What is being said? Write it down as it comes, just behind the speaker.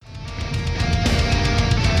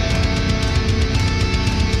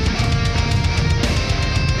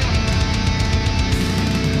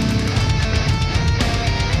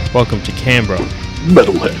Welcome to Canberra,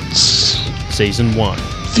 Metalheads. Season 1.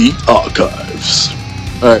 The Archives.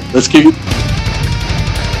 Alright, let's kick it.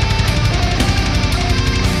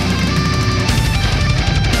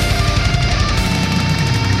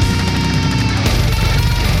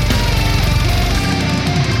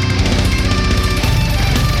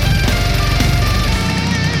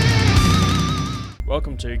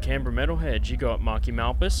 Welcome to Canberra Metalheads. You got Marky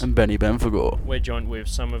Malpas. And Benny Benfagor. We're joined with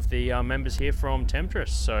some of the members here from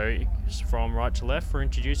Temptress. So, from right to left, for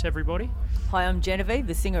introduce everybody. Hi, I'm Genevieve,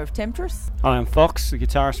 the singer of Temptress. Hi, I'm Fox, the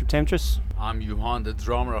guitarist of Temptress. I'm Johan, the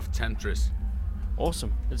drummer of Temptress.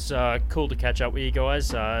 Awesome. It's cool to catch up with you guys.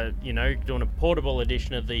 Doing a portable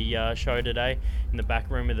edition of the show today in the back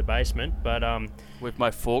room of the basement. But With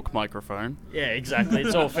my fork microphone. yeah, exactly.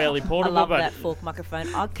 It's all fairly I portable. love but that fork microphone.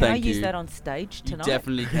 Can I Thank use you. that on stage tonight? You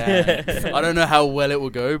definitely can. I don't know how well it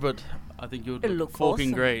will go, but I think you'll It'll look forking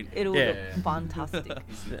awesome. great. It'll Yeah. look fantastic.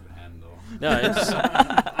 No, it's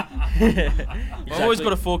I've always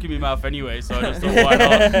got a fork in my mouth anyway, so I just thought, why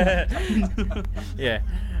not? yeah.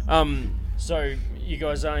 So you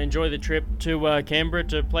guys enjoy the trip to Canberra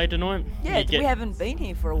to play tonight? Yeah, You we haven't been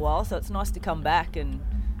here for a while, so it's nice to come back. And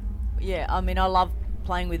yeah, I mean, I love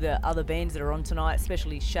playing with the other bands that are on tonight,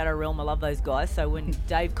 especially Shadow Realm. I love those guys. So when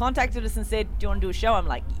Dave contacted us and said, "Do you want to do a show?" I'm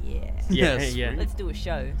like, "Yeah, Yeah, Yes. yeah. let's do a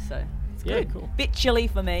show." So it's Yeah, good. cool. Bit chilly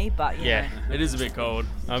for me, but you Yeah. know, It is a bit cold.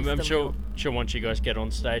 I'm Just a sure little. once you guys get on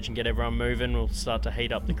stage and get everyone moving, we'll start to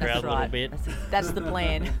heat up the crowd that's a little right. bit. That's the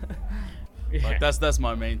plan. Yeah. Like, that's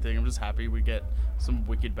my main thing. I'm just happy we get some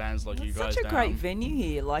wicked bands like you It's guys such a down. great venue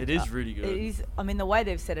here. Like It is really good. It is. I mean, the way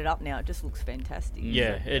they've set it up now, it just looks fantastic.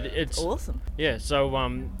 Yeah, So, it's awesome. yeah. So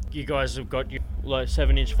you guys have got your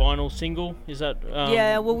 7-inch vinyl single. Is that?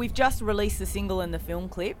 Yeah, well, we've just released the single and the film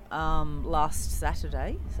clip last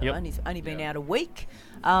Saturday, so Yep. only been out a week.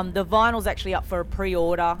 The vinyl's actually up for a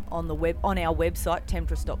pre-order on our website,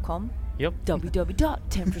 temptress.com. Yep.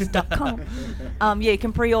 www.temptress.com. Yeah, you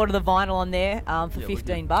can pre-order the vinyl on there for Yeah, we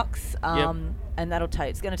 $15, Yep. and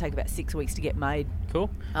it's going to take about 6 weeks to get made. Cool.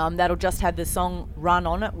 That'll just have the song Run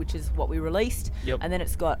on it, which is what we released. Yep. And then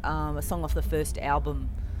it's got a song off the first album,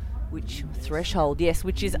 which Threshold, yes,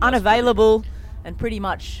 which is unavailable and pretty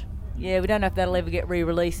much, yeah, we don't know if that'll ever get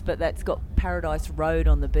re-released, but that's got Paradise Road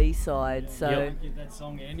on the B-side. So Yep. Get that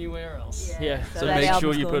song anywhere else. Yeah. So that make sure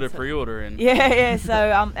album's you put a called- pre-order in. Yeah. So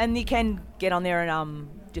and you can get on there and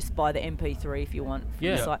just buy the MP3 if you want from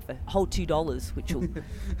Yeah. the site for whole $2, which will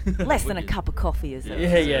less than a cup of coffee, is it?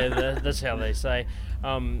 Yeah. That's how they say.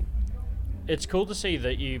 It's cool to see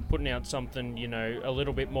that you're putting out something, a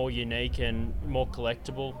little bit more unique and more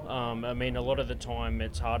collectible. I mean, a lot of the time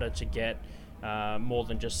it's harder to get more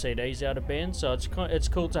than just CDs out of bands, so it's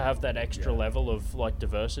cool to have that extra level of like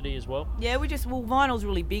diversity as well. Yeah, vinyl's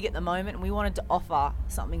really big at the moment, and we wanted to offer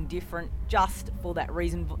something different just for that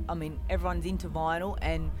reason. I mean, everyone's into vinyl,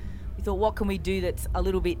 and we thought, what can we do that's a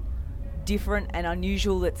little bit different and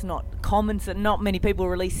unusual, that's not common, so not many people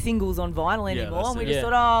release singles on vinyl Yeah, anymore, that's and we it. just Yeah.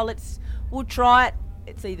 thought, we'll try it.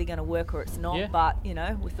 It's either going to work or it's not, Yeah. but, we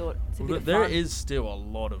thought it's a bit of There fun. is still a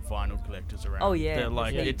lot of vinyl collectors around. Oh, yeah, They're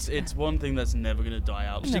like there's it's one thing that's never gonna die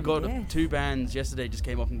out. Actually got Yes. 2 bands yesterday just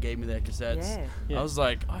came up and gave me their cassettes. Yeah. Yeah. I was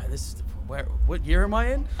like, what year am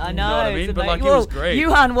I in? I You know, what I it's mean? But like amazing. it was great.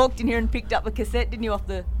 Johan walked in here and picked up a cassette, didn't you, off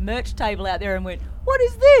the merch table out there and went, "What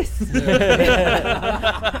is this?"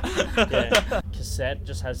 Yeah. Cassette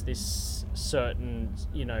just has this certain,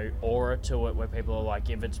 aura to it where people are like,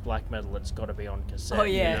 if it's black metal, it's got to be on cassette. Oh,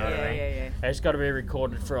 yeah, you know what I mean? yeah. It's got to be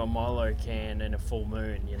recorded through a Milo can in a full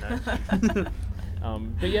moon,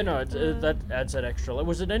 But that adds that extra.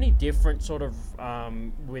 Was it any different sort of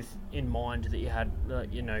with in mind that you had,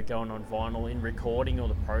 going on vinyl in recording, or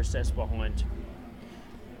the process behind?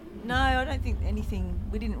 No, I don't think anything.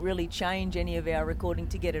 We didn't really change any of our recording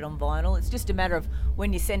to get it on vinyl. It's just a matter of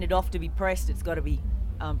when you send it off to be pressed, it's got to be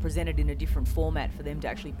presented in a different format for them to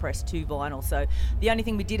actually press to vinyl. So the only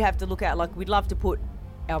thing we did have to look at, like, we'd love to put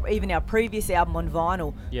even our previous album on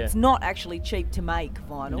vinyl. Yeah. It's not actually cheap to make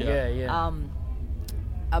vinyl. Yeah.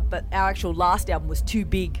 But our actual last album was too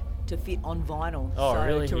big to fit on vinyl. Oh, so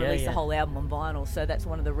really? to Yeah, release yeah. the whole album on vinyl. So that's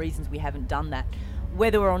one of the reasons we haven't done that.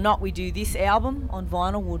 Whether or not we do this album on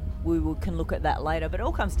vinyl, we can look at that later. But it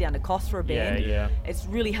all comes down to cost for a band. Yeah. It's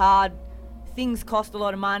really hard. Things cost a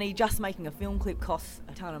lot of money. Just making a film clip costs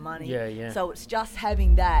a ton of money. Yeah. So it's just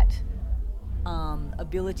having that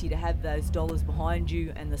ability to have those dollars behind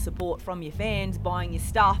you and the support from your fans buying your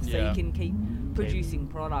stuff, so Yeah. you can keep producing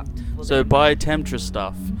product for So them. buy Temptress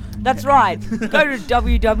stuff. That's right. Go to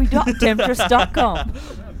www.temptress.com.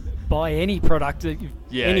 buy any product,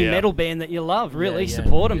 any metal band that you love. Really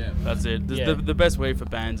support them. Yeah. That's it. The best way for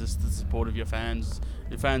bands is the support of your fans.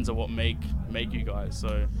 Your fans are what make you guys.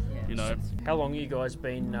 So, you know. How long have you guys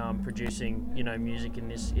been producing, music in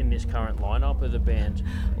this current lineup of the band?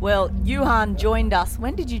 Well, Johan joined us.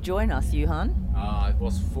 When did you join us, Johan? It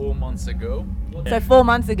was 4 months ago. So 4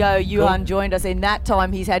 months ago, Johan joined us. In that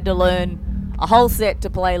time, he's had to learn a whole set to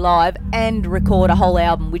play live and record a whole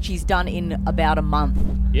album, which he's done in about a month.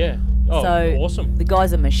 Yeah. Oh, so awesome. The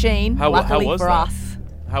guy's a machine. Luckily was for that? us.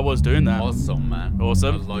 How was doing that? Awesome, man.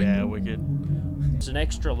 Awesome. Yeah, wicked. It's an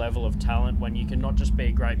extra level of talent when you can not just be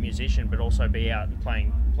a great musician, but also be out and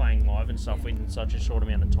playing live and stuff in such a short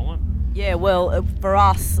amount of time. Yeah, well, for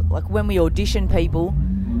us, like when we audition people,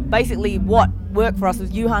 basically what worked for us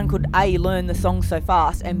was Johan could A, learn the songs so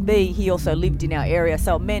fast, and B, he also lived in our area,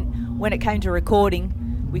 so it meant when it came to recording,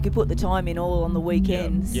 we could put the time in all on the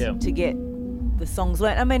weekends to get the songs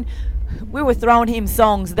learned. I mean, we were throwing him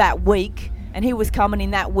songs that week, and he was coming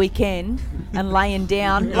in that weekend and laying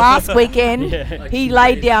down. Last weekend, he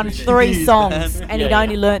laid down 3 songs, and he'd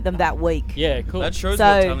only learnt them that week. Yeah, cool. That shows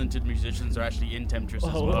what talented musicians are actually in Temptress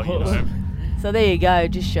as well, you know. So there you go,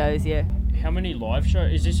 just shows, How many live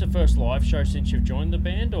shows? Is this the first live show since you've joined the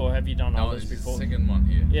band, or have you done others before? Second one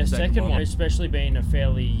here. Yeah, second one. Especially being a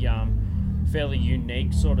fairly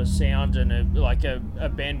unique sort of sound and a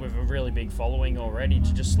band with a really big following already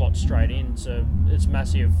to just slot straight in. So it's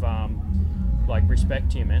massive,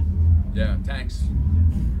 respect to you, man. Yeah, thanks.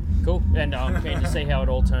 Cool. And I'm keen to see how it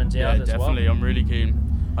all turns out as well. Definitely. I'm really keen.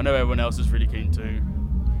 I know everyone else is really keen too.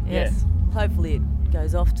 Yes. Hopefully it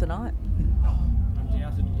goes off tonight.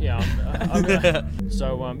 Yeah.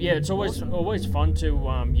 So it's always fun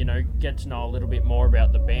to get to know a little bit more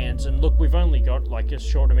about the bands. And look, we've only got like a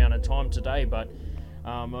short amount of time today, but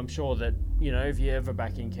I'm sure that if you're ever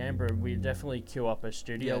back in Canberra, we'd definitely queue up a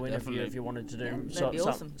studio interview if you wanted to do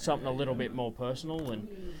something a little bit more personal. And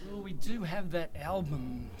well, we do have that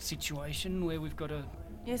album situation where we've got a.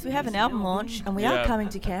 Yes, we have an album launch, and we are coming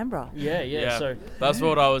to Canberra. Yeah. So that's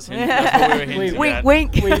what I was hinting. That's what we were hinting wink, at.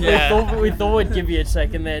 wink. We thought we'd give you a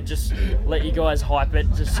second there, just let you guys hype it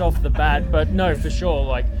just off the bat. But no, for sure,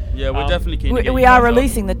 we're definitely keen. To get we you are guys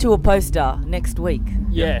releasing the tour poster next week.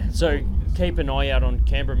 Yeah, so keep an eye out on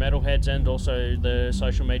Canberra Metalheads and also the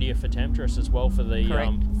social media for Temptress as well for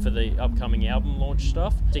the upcoming album launch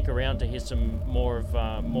stuff. Stick around to hear some more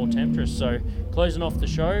Temptress. So closing off the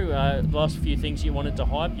show, last few things you wanted to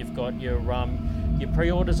hype. You've got your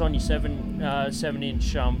pre-orders on your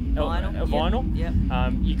 7-inch vinyl. Yep.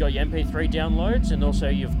 You got your MP3 downloads, and also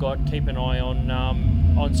you've got keep an eye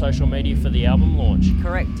on social media for the album launch.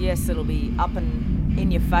 Correct. Yes, it'll be up and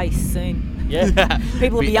in your face soon. Yeah.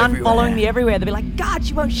 People will be unfollowing me everywhere. They'll be like, God,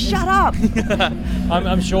 you won't shut up.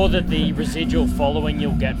 I'm sure that the residual following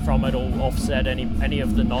you'll get from it will offset any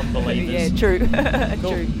of the non-believers. Yeah, true.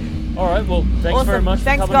 Cool. True. All right, well, thanks very much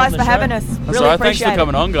Thanks, for coming guys, on the for show. having us. That's Really all right. appreciate Thanks for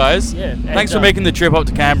coming on, guys. Yeah. Thanks for making the trip up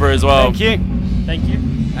to Canberra as well. Thank you. Thank you.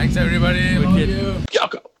 Thanks, everybody. Love Wicked. you.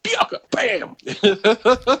 Bianca, bam!